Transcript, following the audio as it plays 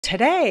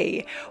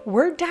Today,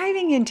 we're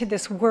diving into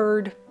this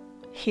word,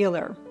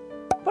 healer.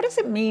 What does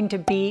it mean to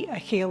be a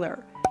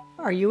healer?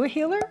 Are you a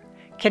healer?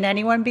 Can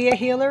anyone be a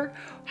healer?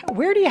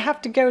 Where do you have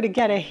to go to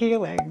get a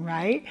healing,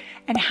 right?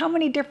 And how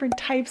many different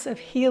types of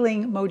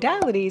healing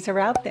modalities are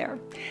out there?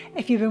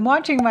 If you've been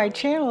watching my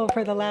channel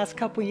for the last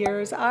couple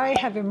years, I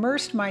have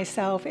immersed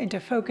myself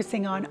into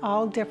focusing on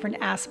all different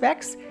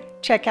aspects.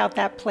 Check out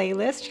that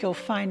playlist, you'll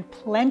find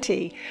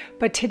plenty.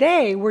 But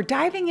today, we're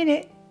diving in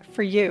it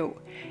for you.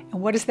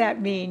 And what does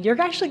that mean? You're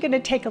actually going to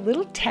take a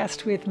little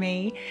test with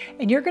me,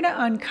 and you're going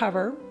to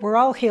uncover, we're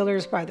all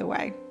healers, by the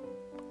way.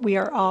 We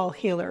are all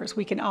healers.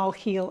 We can all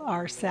heal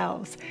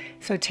ourselves.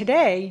 So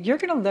today, you're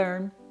going to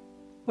learn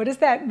what does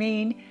that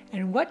mean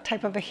and what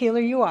type of a healer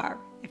you are.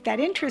 If that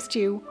interests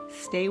you,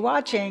 stay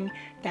watching.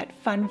 That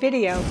fun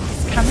video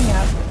is coming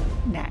up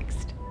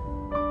next.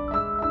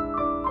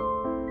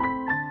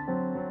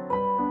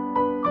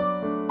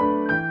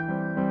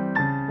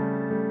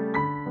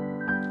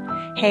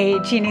 Hey,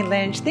 Jeannie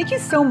Lynch, thank you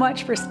so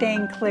much for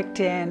staying clicked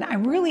in.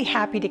 I'm really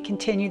happy to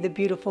continue the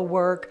beautiful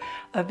work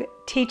of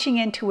teaching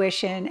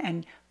intuition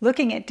and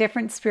looking at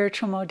different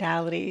spiritual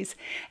modalities.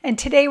 And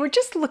today we're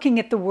just looking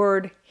at the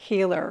word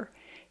healer,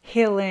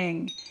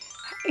 healing.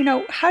 You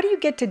know, how do you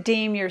get to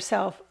deem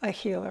yourself a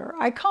healer?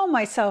 I call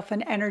myself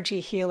an energy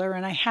healer,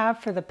 and I have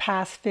for the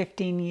past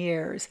 15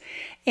 years.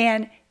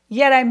 And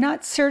yet I'm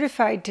not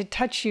certified to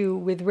touch you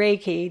with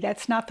Reiki.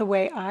 That's not the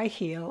way I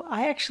heal.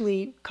 I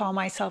actually call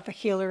myself a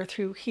healer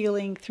through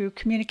healing through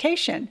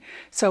communication.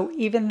 So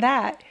even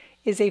that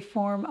is a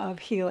form of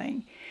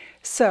healing.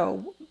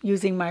 So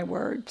using my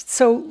words.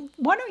 So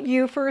why don't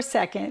you for a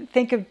second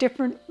think of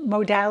different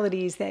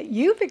modalities that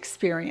you've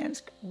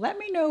experienced. Let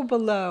me know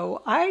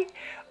below.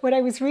 When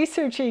I was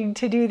researching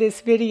to do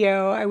this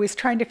video, I was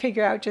trying to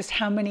figure out just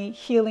how many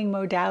healing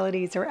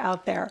modalities are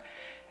out there.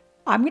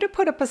 I'm going to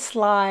put up a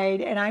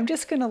slide and I'm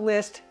just going to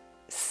list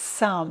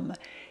some.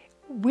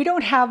 We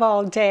don't have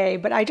all day,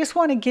 but I just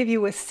want to give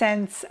you a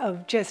sense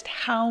of just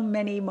how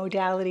many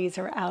modalities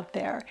are out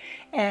there.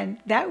 And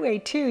that way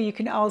too, you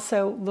can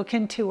also look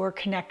into or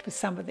connect with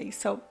some of these.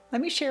 So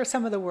let me share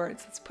some of the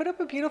words. Let's put up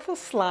a beautiful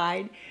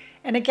slide.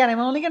 And again, I'm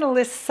only going to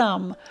list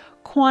some.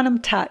 Quantum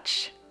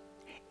touch,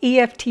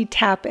 EFT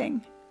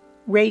tapping,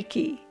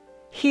 Reiki,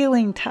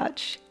 healing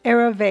touch,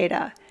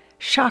 Ayurveda,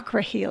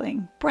 chakra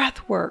healing,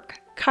 breath work,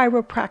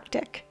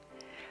 chiropractic,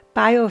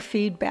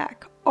 biofeedback,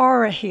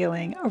 aura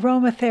healing,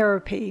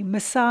 aromatherapy,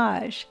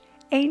 massage,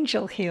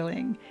 angel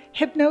healing,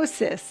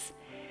 hypnosis,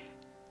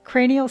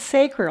 cranial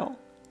sacral,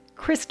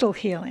 crystal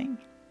healing,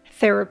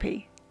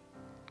 therapy,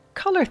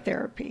 color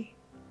therapy,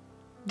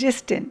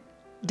 distant,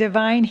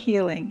 divine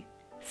healing,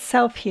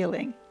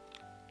 self-healing,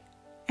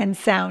 and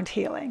sound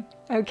healing.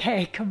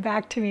 Okay, come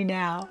back to me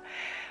now.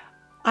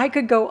 I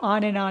could go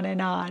on and on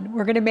and on.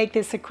 We're going to make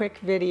this a quick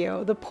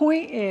video. The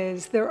point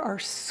is there are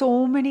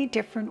so many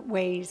different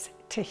ways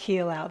to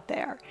heal out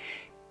there.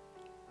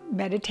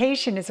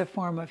 Meditation is a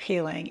form of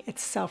healing.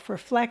 It's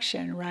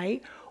self-reflection,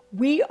 right?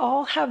 We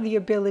all have the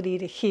ability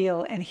to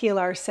heal and heal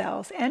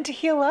ourselves and to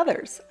heal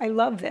others. I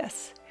love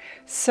this.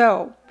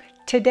 So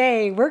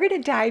today we're going to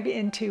dive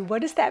into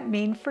what does that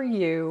mean for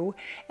you,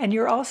 and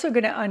you're also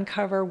going to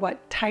uncover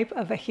what type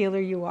of a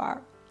healer you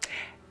are.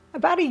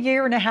 About a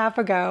year and a half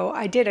ago,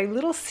 I did a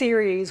little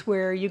series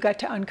where you got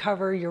to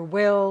uncover your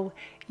will,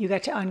 you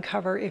got to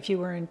uncover if you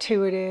were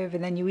intuitive,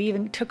 and then you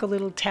even took a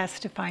little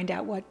test to find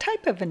out what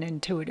type of an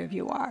intuitive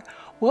you are.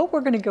 Well, we're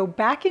going to go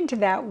back into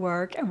that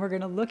work and we're going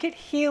to look at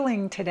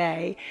healing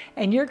today,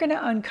 and you're going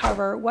to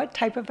uncover what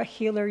type of a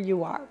healer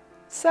you are.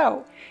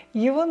 So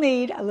you will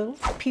need a little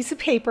piece of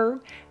paper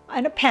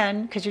and a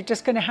pen, because you're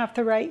just going to have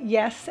to write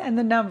yes and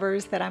the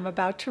numbers that I'm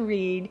about to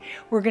read.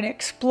 We're going to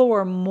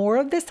explore more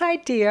of this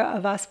idea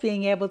of us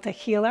being able to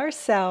heal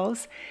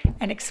ourselves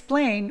and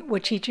explain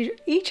what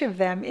each of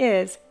them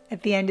is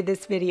at the end of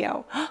this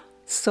video.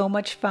 So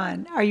much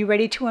fun. Are you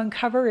ready to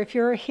uncover if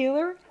you're a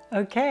healer?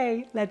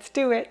 Okay, let's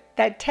do it.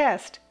 That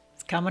test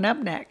is coming up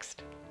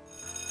next.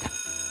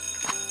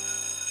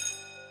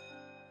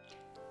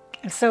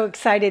 I'm so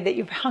excited that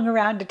you've hung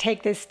around to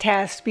take this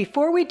test.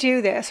 Before we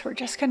do this, we're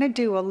just going to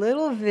do a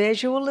little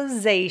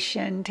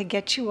visualization to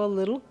get you a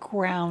little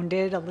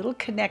grounded, a little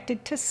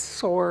connected to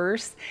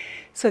source,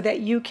 so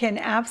that you can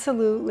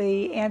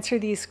absolutely answer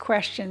these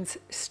questions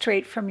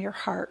straight from your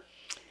heart.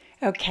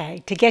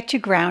 Okay, to get you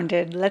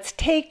grounded, let's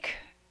take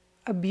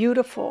a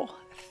beautiful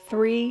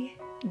 3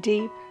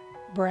 deep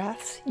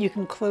breaths. You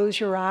can close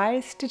your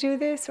eyes to do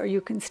this, or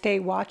you can stay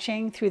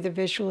watching through the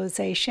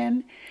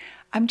visualization.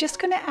 I'm just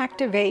going to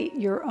activate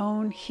your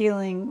own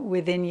healing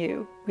within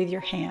you with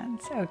your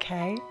hands,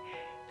 okay?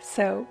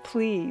 So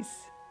please,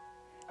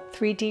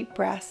 3 deep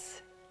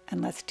breaths,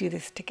 and let's do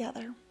this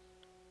together.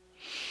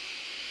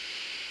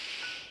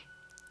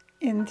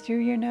 In through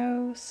your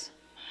nose,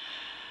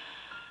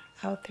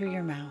 out through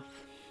your mouth.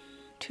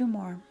 2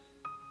 more.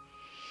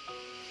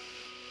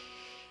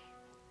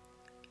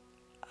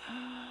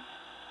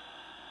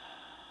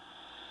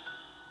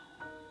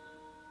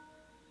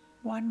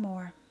 One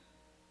more.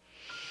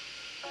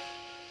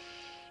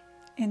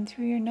 In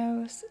through your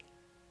nose.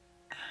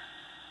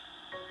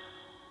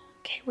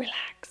 Okay,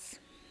 relax.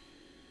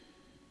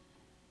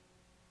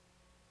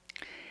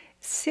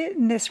 Sit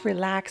in this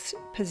relaxed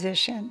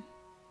position.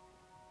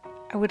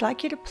 I would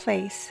like you to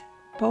place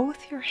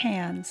both your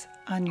hands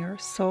on your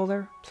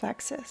solar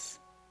plexus.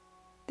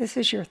 This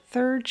is your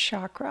third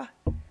chakra,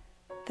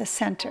 the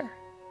center,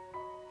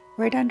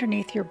 right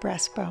underneath your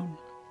breastbone.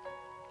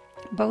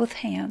 Both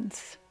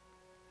hands.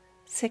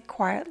 Sit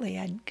quietly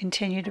and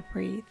continue to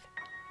breathe.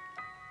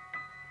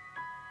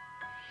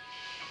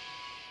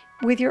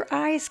 With your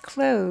eyes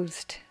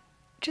closed,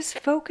 just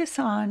focus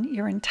on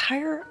your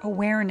entire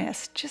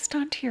awareness, just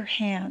onto your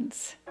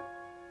hands.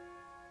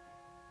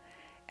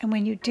 And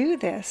when you do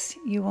this,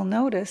 you will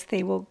notice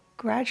they will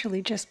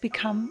gradually just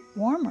become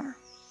warmer.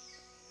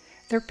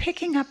 They're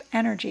picking up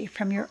energy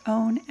from your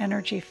own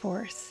energy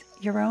force,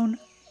 your own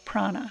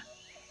prana,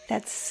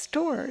 that's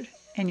stored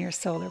in your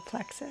solar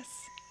plexus.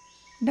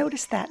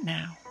 Notice that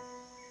now.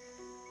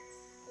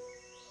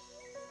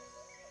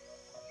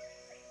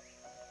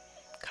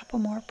 Couple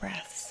more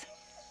breaths.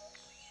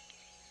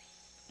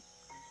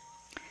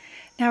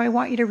 Now I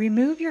want you to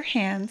remove your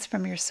hands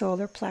from your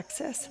solar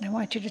plexus, and I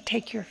want you to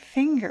take your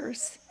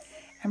fingers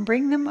and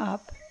bring them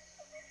up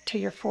to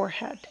your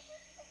forehead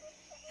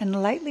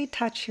and lightly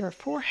touch your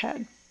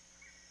forehead.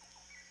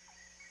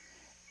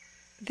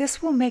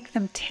 This will make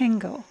them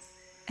tingle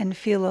and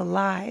feel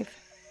alive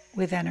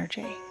with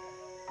energy.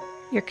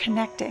 You're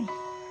connecting.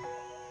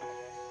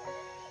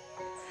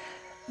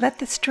 Let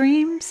the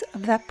streams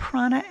of that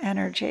prana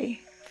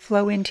energy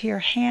flow into your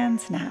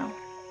hands now.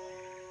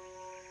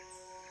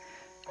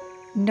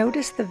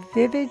 Notice the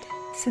vivid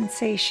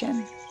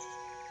sensation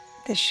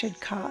this should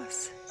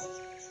cause.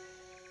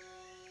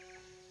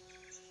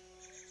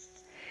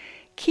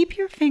 Keep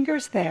your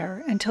fingers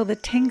there until the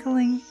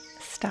tingling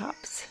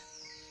stops.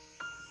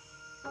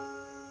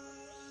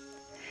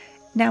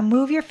 Now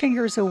move your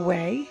fingers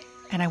away,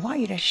 and I want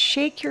you to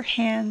shake your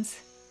hands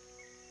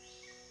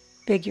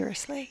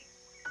vigorously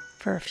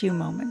for a few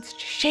moments.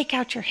 Just shake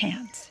out your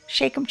hands.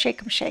 Shake them, shake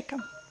them, shake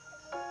them.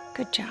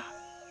 Good job.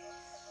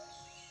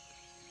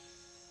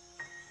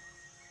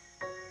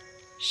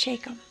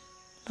 Shake them.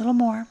 A little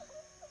more.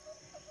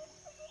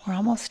 We're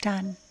almost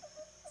done.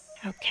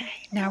 Okay,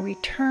 now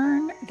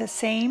return the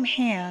same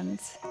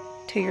hands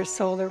to your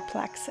solar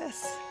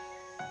plexus.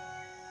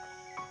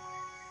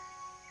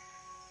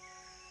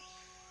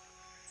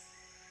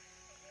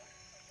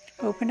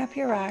 Open up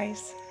your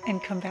eyes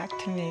and come back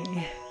to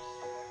me.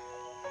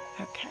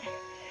 Okay,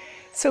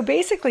 so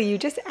basically you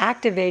just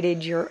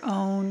activated your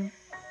own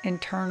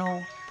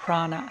internal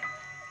prana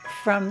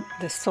from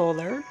the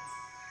solar,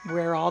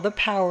 where all the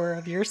power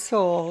of your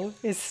soul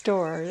is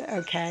stored,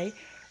 okay,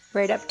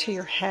 right up to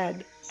your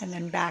head and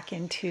then back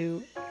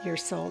into your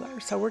solar.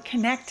 So we're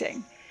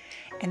connecting,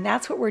 and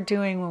that's what we're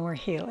doing when we're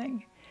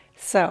healing.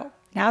 So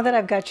now that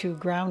I've got you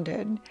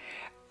grounded,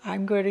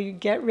 I'm going to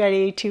get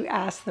ready to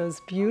ask those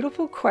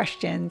beautiful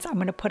questions. I'm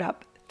going to put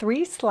up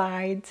 3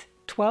 slides,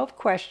 12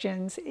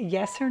 questions,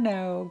 yes or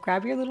no.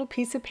 Grab your little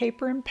piece of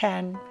paper and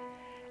pen.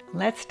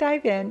 Let's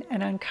dive in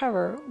and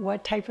uncover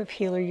what type of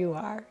healer you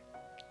are.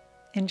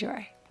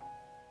 Enjoy.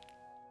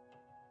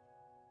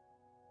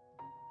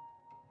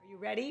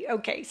 Ready?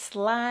 Okay,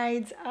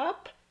 slides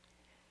up.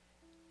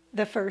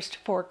 The first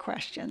 4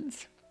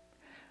 questions.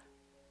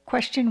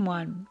 Question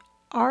 1,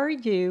 are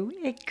you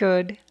a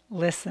good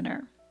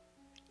listener?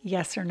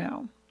 Yes or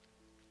no?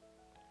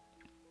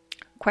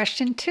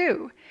 Question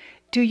 2,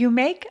 do you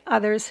make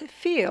others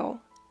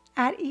feel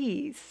at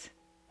ease?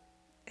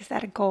 Is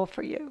that a goal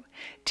for you?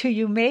 Do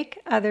you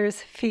make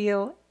others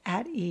feel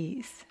at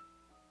ease?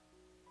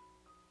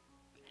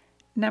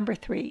 Number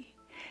 3,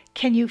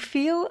 can you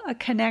feel a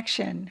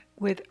connection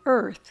with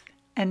earth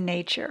and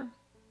nature?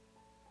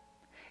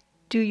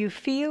 Do you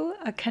feel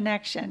a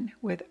connection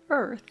with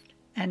earth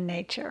and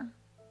nature?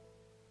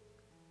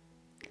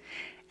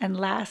 And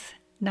last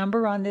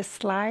number on this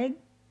slide,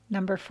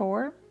 number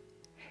 4,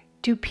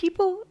 do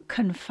people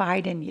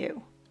confide in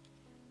you?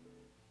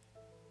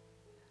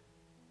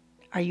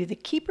 Are you the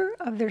keeper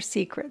of their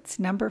secrets?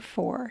 Number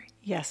 4,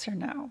 yes or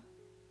no?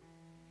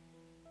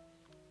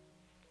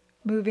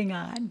 Moving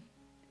on.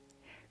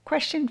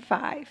 Question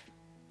 5.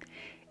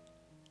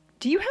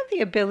 Do you have the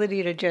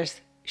ability to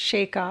just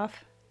shake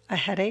off a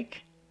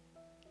headache?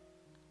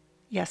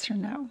 Yes or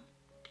no?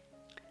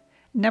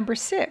 Number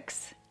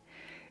 6.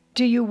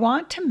 Do you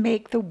want to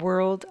make the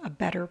world a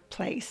better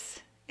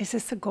place? Is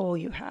this a goal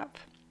you have?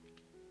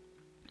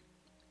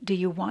 Do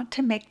you want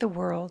to make the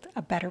world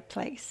a better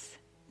place?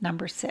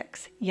 Number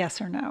 6. Yes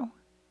or no?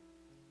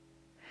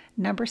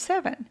 Number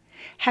 7.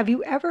 Have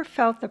you ever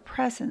felt the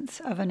presence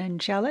of an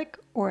angelic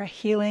or a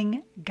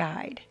healing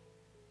guide?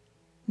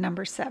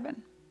 Number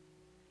 7.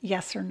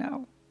 Yes or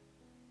no?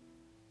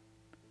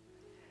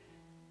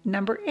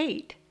 Number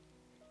 8.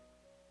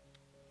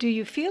 Do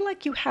you feel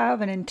like you have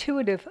an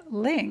intuitive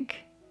link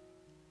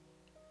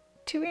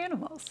to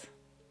animals?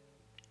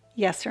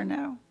 Yes or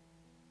no?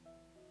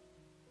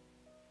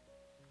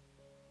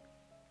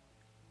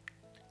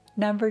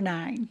 Number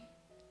 9.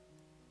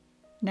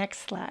 Next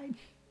slide.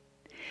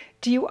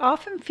 Do you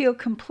often feel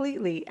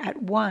completely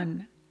at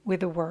one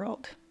with the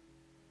world?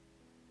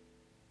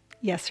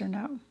 Yes or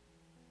no?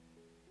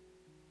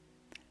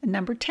 And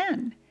number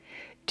 10,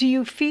 do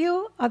you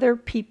feel other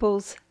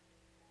people's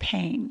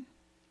pain?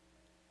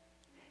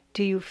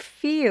 Do you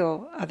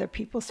feel other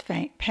people's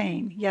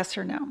pain? Yes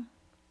or no?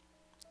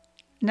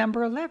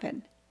 Number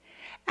 11,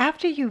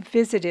 after you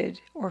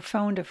visited or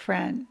phoned a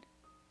friend,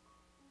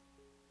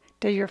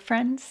 do your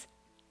friends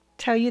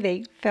tell you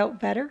they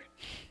felt better?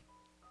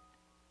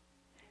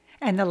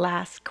 And the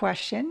last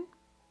question,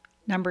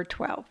 number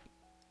 12,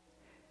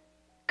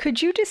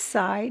 could you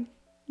decide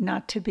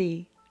not to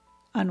be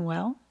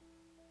unwell?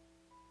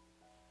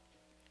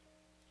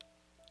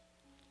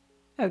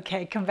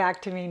 Okay, come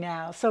back to me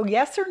now. So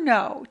yes or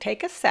no,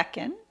 take a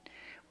second,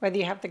 whether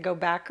you have to go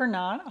back or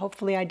not.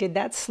 Hopefully I did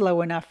that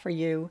slow enough for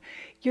you.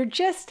 You're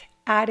just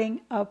adding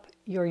up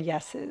your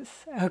yeses,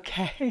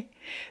 okay?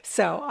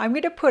 So I'm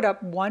going to put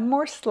up one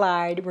more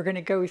slide. We're going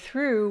to go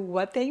through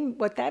what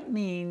that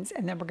means,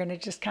 and then we're going to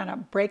just kind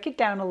of break it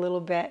down a little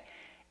bit,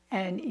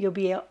 and you'll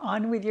be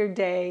on with your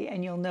day,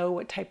 and you'll know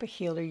what type of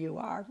healer you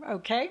are,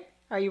 okay?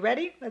 Are you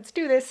ready? Let's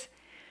do this.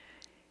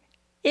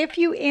 If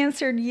you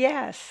answered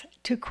yes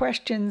to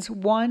questions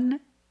 1,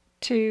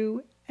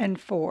 2,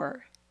 and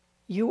 4,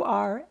 you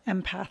are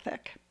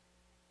empathic.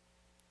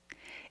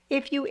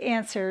 If you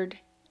answered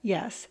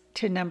yes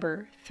to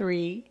number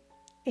 3,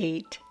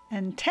 8,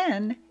 and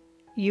 10,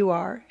 you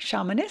are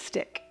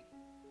shamanistic.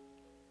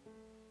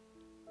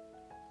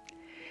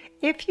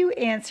 If you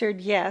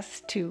answered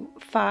yes to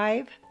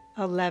 5,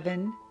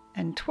 11,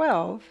 and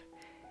 12,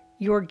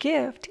 your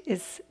gift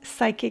is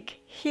psychic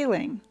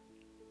healing.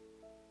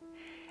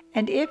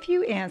 And if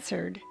you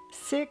answered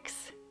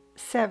 6,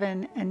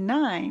 7, and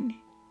 9,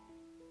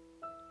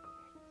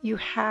 you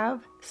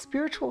have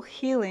spiritual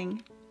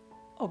healing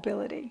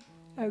ability.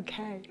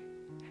 Okay.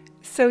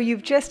 So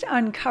you've just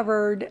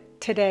uncovered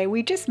today,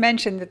 we just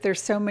mentioned that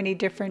there's so many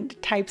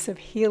different types of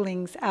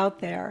healings out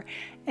there.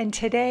 And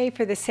today,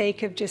 for the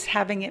sake of just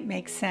having it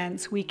make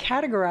sense, we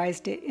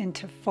categorized it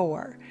into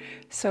 4.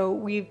 So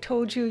we've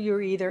told you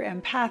you're either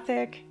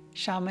empathic,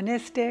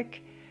 shamanistic,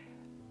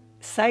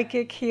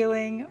 psychic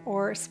healing,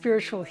 or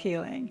spiritual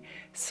healing.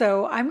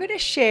 So I'm going to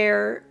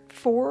share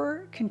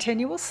 4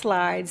 continual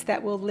slides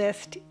that will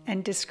list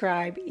and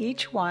describe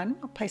each one.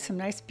 I'll play some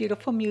nice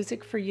beautiful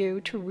music for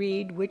you to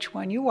read which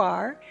one you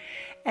are,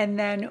 and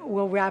then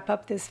we'll wrap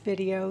up this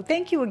video.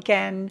 Thank you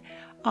again.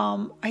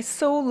 I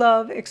so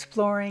love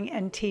exploring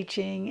and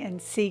teaching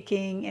and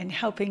seeking and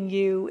helping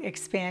you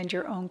expand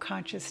your own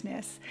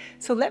consciousness.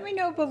 So let me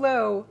know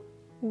below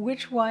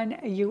which one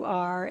you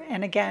are,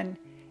 and again,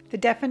 the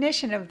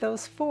definition of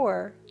those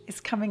 4 is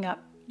coming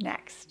up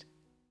next.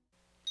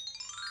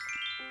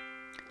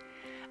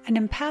 An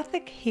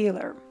empathic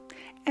healer.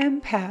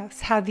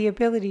 Empaths have the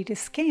ability to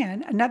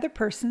scan another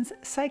person's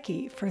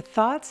psyche for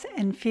thoughts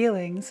and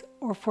feelings,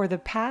 or for the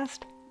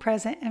past,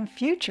 present, and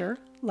future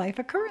life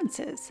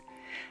occurrences.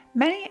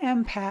 Many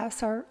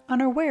empaths are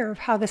unaware of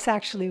how this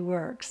actually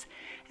works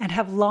and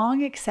have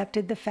long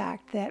accepted the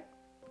fact that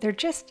they're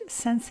just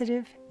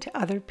sensitive to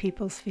other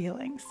people's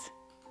feelings.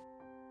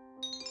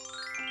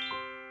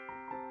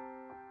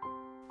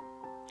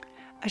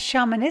 A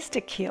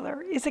shamanistic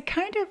healer is a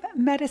kind of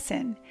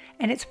medicine,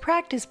 and it's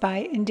practiced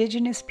by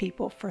indigenous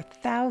people for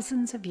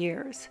thousands of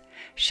years.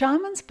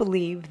 Shamans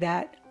believe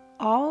that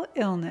all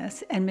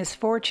illness and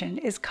misfortune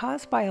is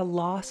caused by a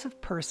loss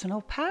of personal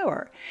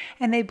power,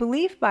 and they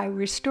believe by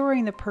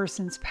restoring the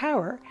person's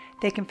power,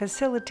 they can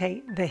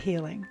facilitate the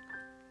healing.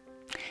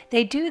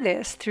 They do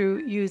this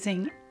through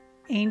using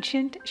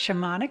ancient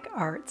shamanic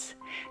arts.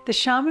 The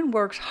shaman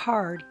works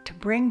hard to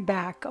bring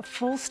back a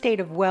full state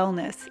of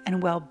wellness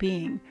and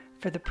well-being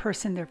for the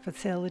person they're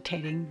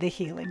facilitating the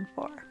healing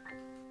for.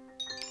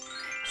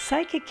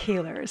 Psychic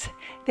healers,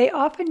 they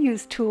often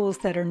use tools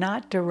that are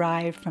not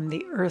derived from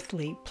the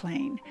earthly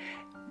plane,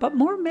 but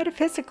more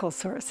metaphysical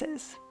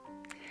sources,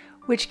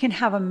 which can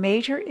have a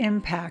major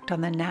impact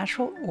on the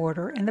natural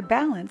order and the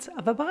balance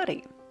of a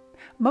body.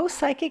 Most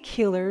psychic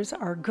healers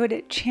are good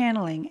at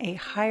channeling a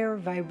higher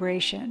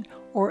vibration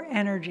or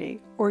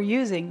energy, or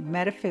using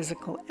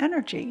metaphysical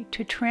energy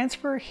to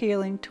transfer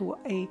healing to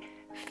a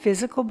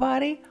physical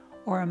body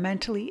or a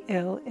mentally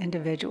ill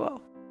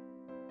individual.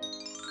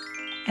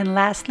 And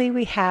lastly,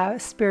 we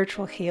have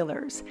spiritual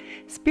healers.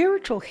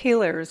 Spiritual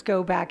healers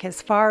go back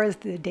as far as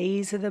the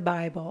days of the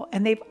Bible,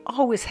 and they've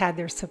always had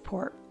their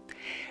support.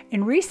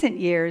 In recent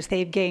years,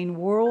 they've gained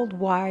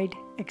worldwide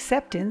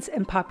acceptance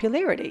and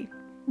popularity,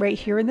 right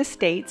here in the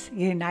States,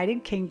 the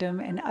United Kingdom,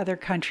 and other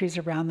countries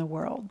around the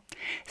world.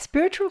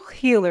 Spiritual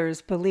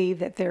healers believe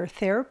that their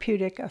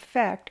therapeutic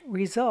effect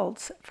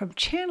results from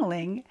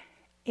channeling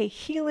a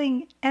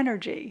healing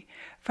energy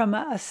from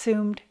an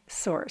assumed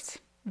source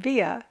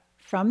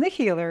from the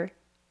healer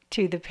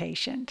to the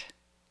patient.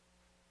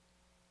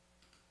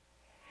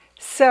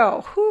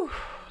 So,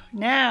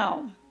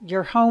 now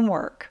your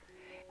homework.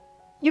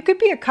 You could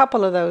be a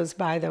couple of those,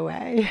 by the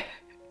way.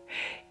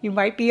 You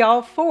might be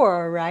all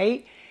 4,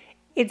 right?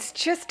 It's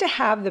just to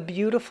have the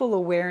beautiful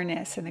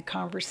awareness in the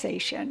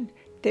conversation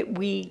that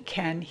we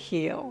can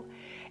heal.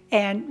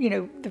 And,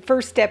 the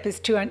first step is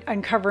to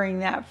uncovering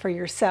that for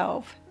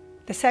yourself.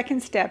 The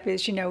second step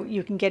is,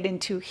 you can get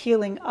into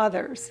healing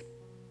others.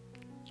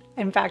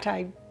 In fact,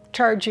 I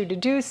charge you to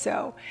do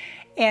so.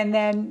 And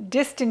then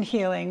distant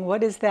healing,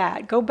 what is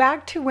that? Go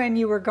back to when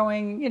you were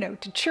going,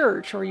 to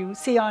church, or you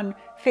see on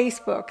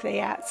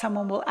Facebook,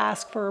 someone will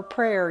ask for a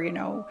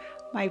prayer,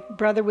 my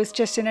brother was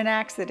just in an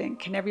accident.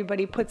 Can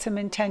everybody put some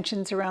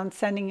intentions around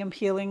sending him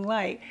healing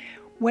light?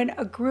 When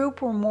a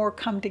group or more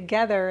come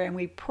together and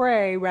we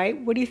pray, right?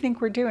 What do you think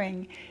we're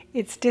doing?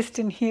 It's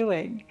distant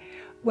healing.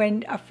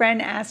 When a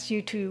friend asks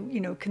you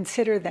to,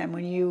 consider them,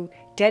 when you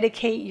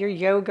dedicate your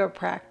yoga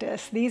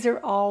practice, these are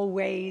all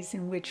ways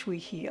in which we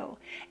heal.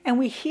 And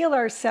we heal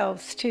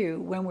ourselves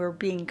too, when we're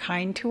being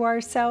kind to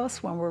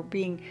ourselves, when we're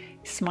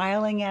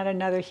smiling at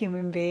another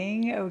human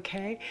being,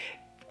 okay?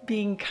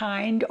 Being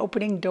kind,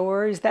 opening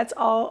doors, that's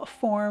all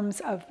forms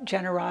of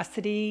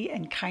generosity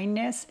and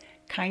kindness.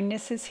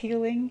 Kindness is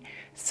healing.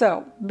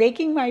 So,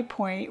 making my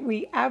point,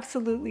 we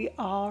absolutely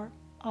are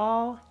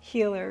all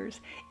healers.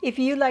 If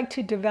you'd like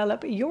to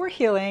develop your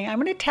healing, I'm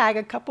going to tag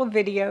a couple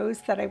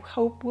videos that I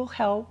hope will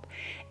help.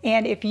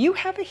 And if you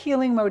have a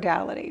healing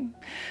modality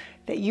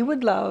that you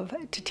would love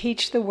to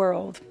teach the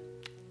world,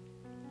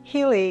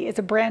 Healy is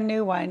a brand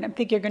new one. I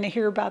think you're going to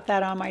hear about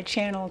that on my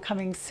channel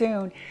coming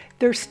soon.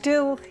 There's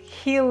still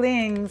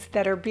healings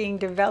that are being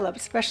developed,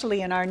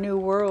 especially in our new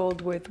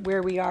world with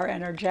where we are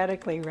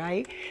energetically,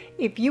 right?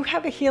 If you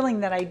have a healing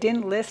that I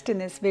didn't list in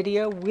this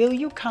video, will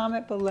you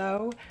comment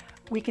below?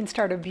 We can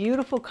start a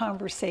beautiful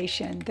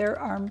conversation. There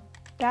are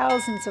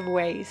thousands of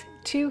ways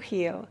to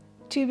heal,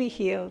 to be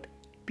healed,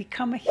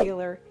 become a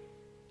healer,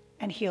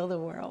 and heal the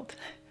world.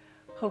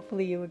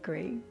 Hopefully you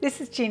agree. This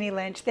is Jeannie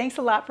Lynch. Thanks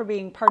a lot for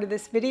being part of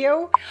this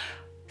video.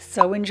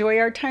 So enjoy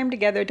our time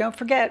together. Don't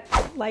forget,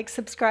 like,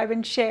 subscribe,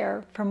 and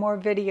share for more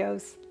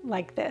videos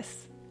like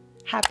this.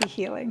 Happy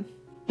healing.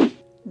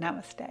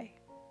 Namaste.